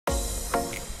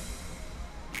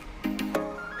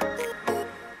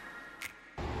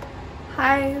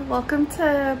Hi, welcome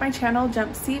to my channel,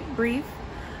 Jump Seat Brief.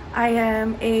 I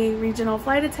am a regional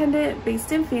flight attendant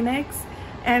based in Phoenix,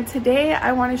 and today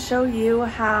I want to show you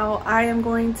how I am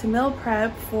going to meal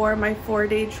prep for my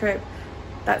 4-day trip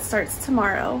that starts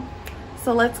tomorrow.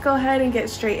 So let's go ahead and get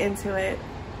straight into it.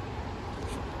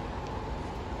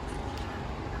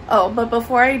 Oh, but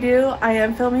before I do, I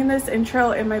am filming this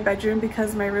intro in my bedroom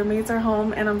because my roommates are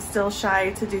home and I'm still shy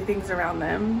to do things around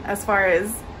them as far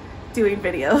as doing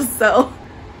videos. So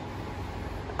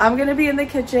I'm gonna be in the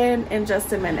kitchen in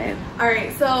just a minute. All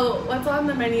right, so what's on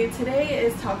the menu today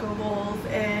is taco bowls,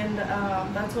 and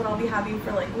that's what I'll be having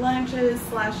for like lunches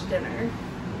 / dinner.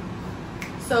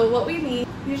 So what we need,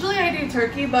 usually I do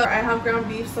turkey, but I have ground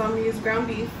beef, so I'm gonna use ground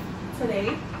beef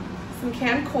today. Some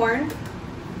canned corn,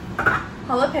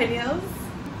 jalapenos,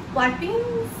 black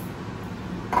beans,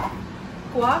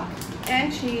 guac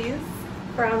and cheese,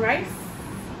 brown rice,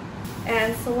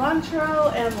 and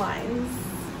cilantro and limes.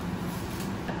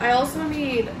 I also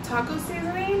need taco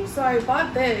seasoning, so I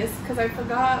bought this because I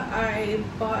forgot I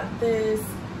bought this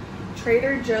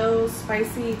Trader Joe's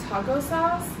spicy taco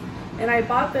sauce, and I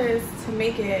bought this to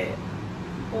make it,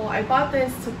 well, I bought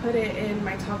this to put it in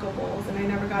my taco bowls, and I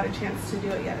never got a chance to do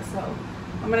it yet, so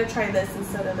I'm gonna try this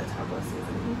instead of the taco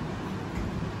seasoning.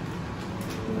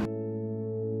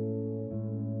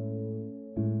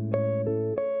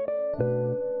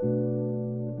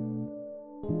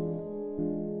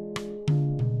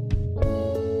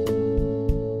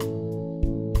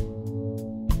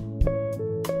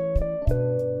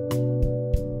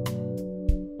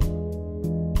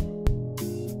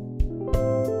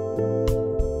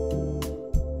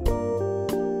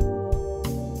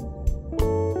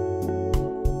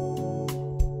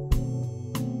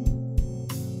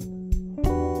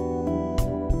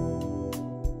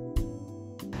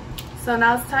 So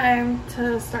now it's time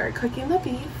to start cooking the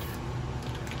beef.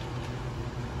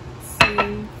 Let's see,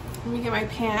 let me get my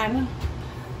pan.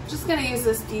 I'm just gonna use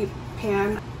this deep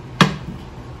pan.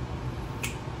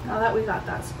 Now that we got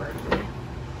that squared away.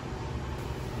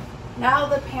 Now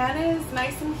the pan is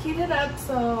nice and heated up,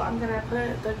 so I'm gonna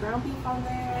put the ground beef on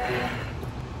there.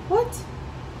 What?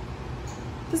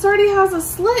 This already has a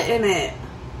slit in it.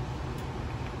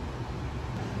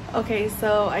 Okay,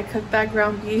 so I cooked that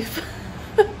ground beef.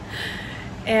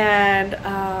 And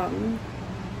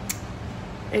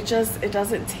it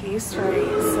doesn't taste right,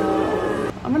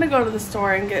 so I'm gonna go to the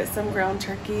store and get some ground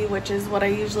turkey, which is what I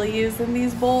usually use in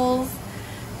these bowls,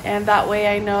 and that way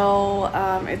I know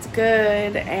it's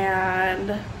good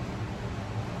and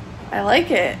I like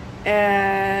it.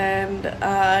 And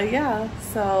yeah,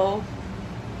 so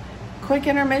quick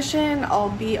intermission, I'll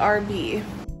BRB.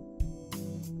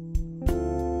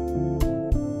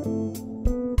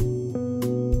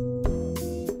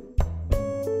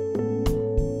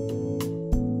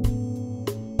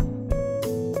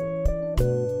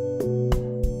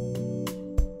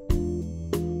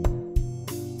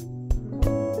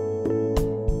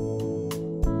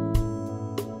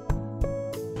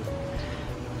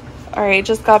 All right,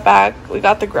 just got back. We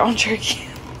got the ground turkey.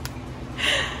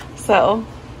 So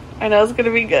I know it's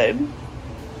gonna be good.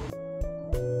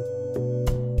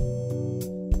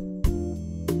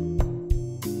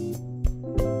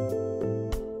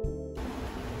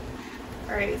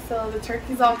 All right, so the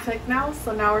turkey's all cooked now.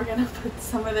 So now we're gonna put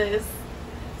some of this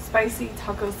spicy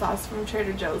taco sauce from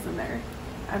Trader Joe's in there.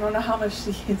 I don't know how much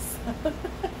to use.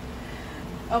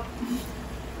 Oh.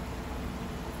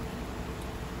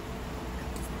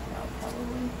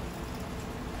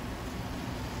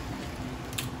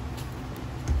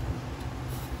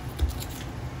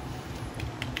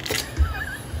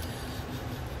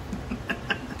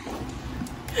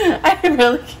 I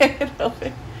really can't help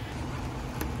it.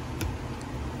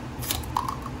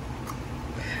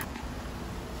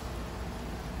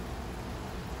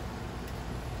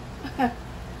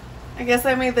 I guess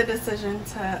I made the decision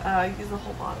to use the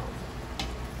whole bottle.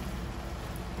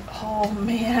 Oh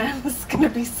man, this is gonna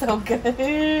be so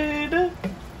good.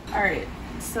 All right,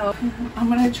 so I'm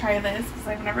gonna try this because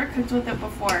I've never cooked with it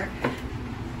before.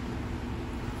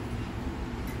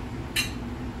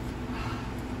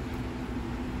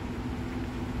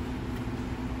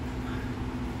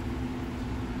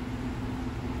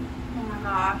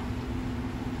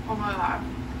 Oh my god.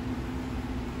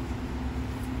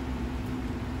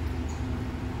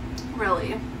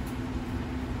 Really?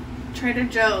 Trader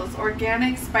Joe's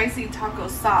organic spicy taco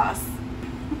sauce.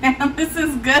 Man, this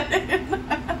is good.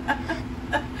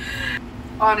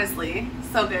 Honestly,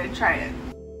 so good. Try it.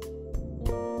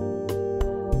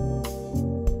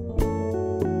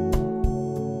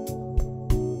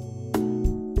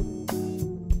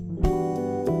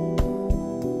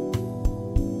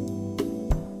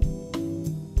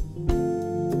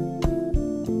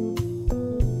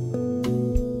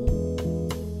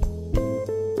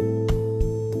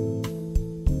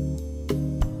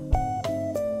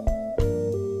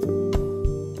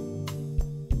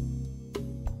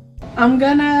 I'm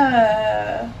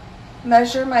gonna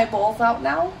measure my bowls out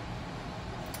now,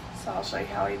 so I'll show you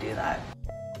how I do that.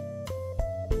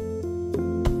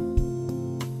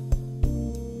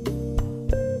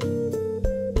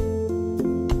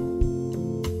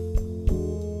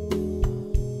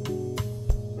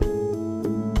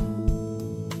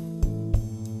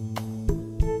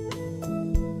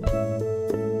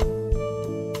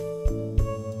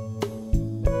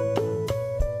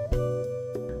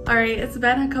 Alright, it's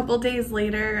been a couple days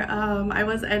later. I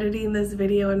was editing this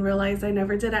video and realized I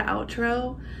never did an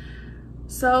outro.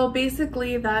 So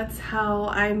basically that's how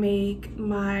I make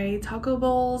my taco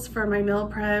bowls for my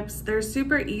meal preps. They're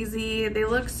super easy. They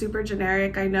look super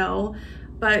generic, I know,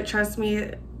 but trust me,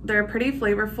 they're pretty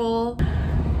flavorful.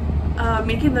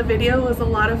 Making the video was a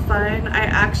lot of fun. I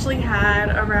actually had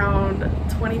around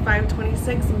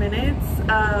 25-26 minutes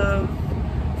of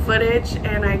footage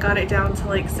and I got it down to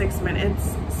like 6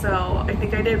 minutes, so I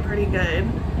think I did pretty good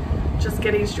just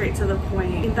getting straight to the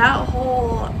point. That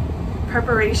whole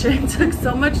preparation took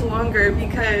so much longer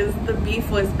because the beef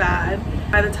was bad.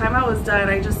 By the time I was done,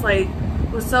 I just like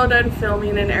was so done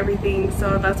filming and everything,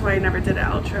 so that's why I never did an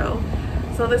outro.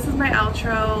 So this is my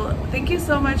outro. Thank you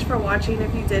so much for watching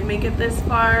if you did make it this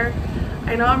far.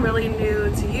 I know I'm really new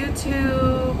to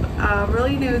YouTube,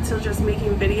 really new to just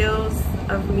making videos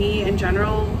of me in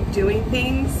general doing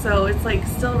things, so it's like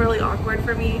still really awkward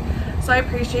for me. So I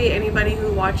appreciate anybody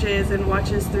who watches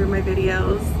through my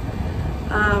videos.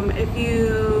 If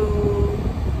you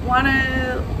want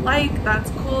to like, that's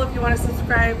cool. If you want to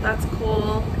subscribe, that's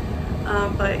cool.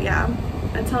 But yeah,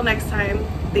 until next time,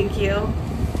 thank you.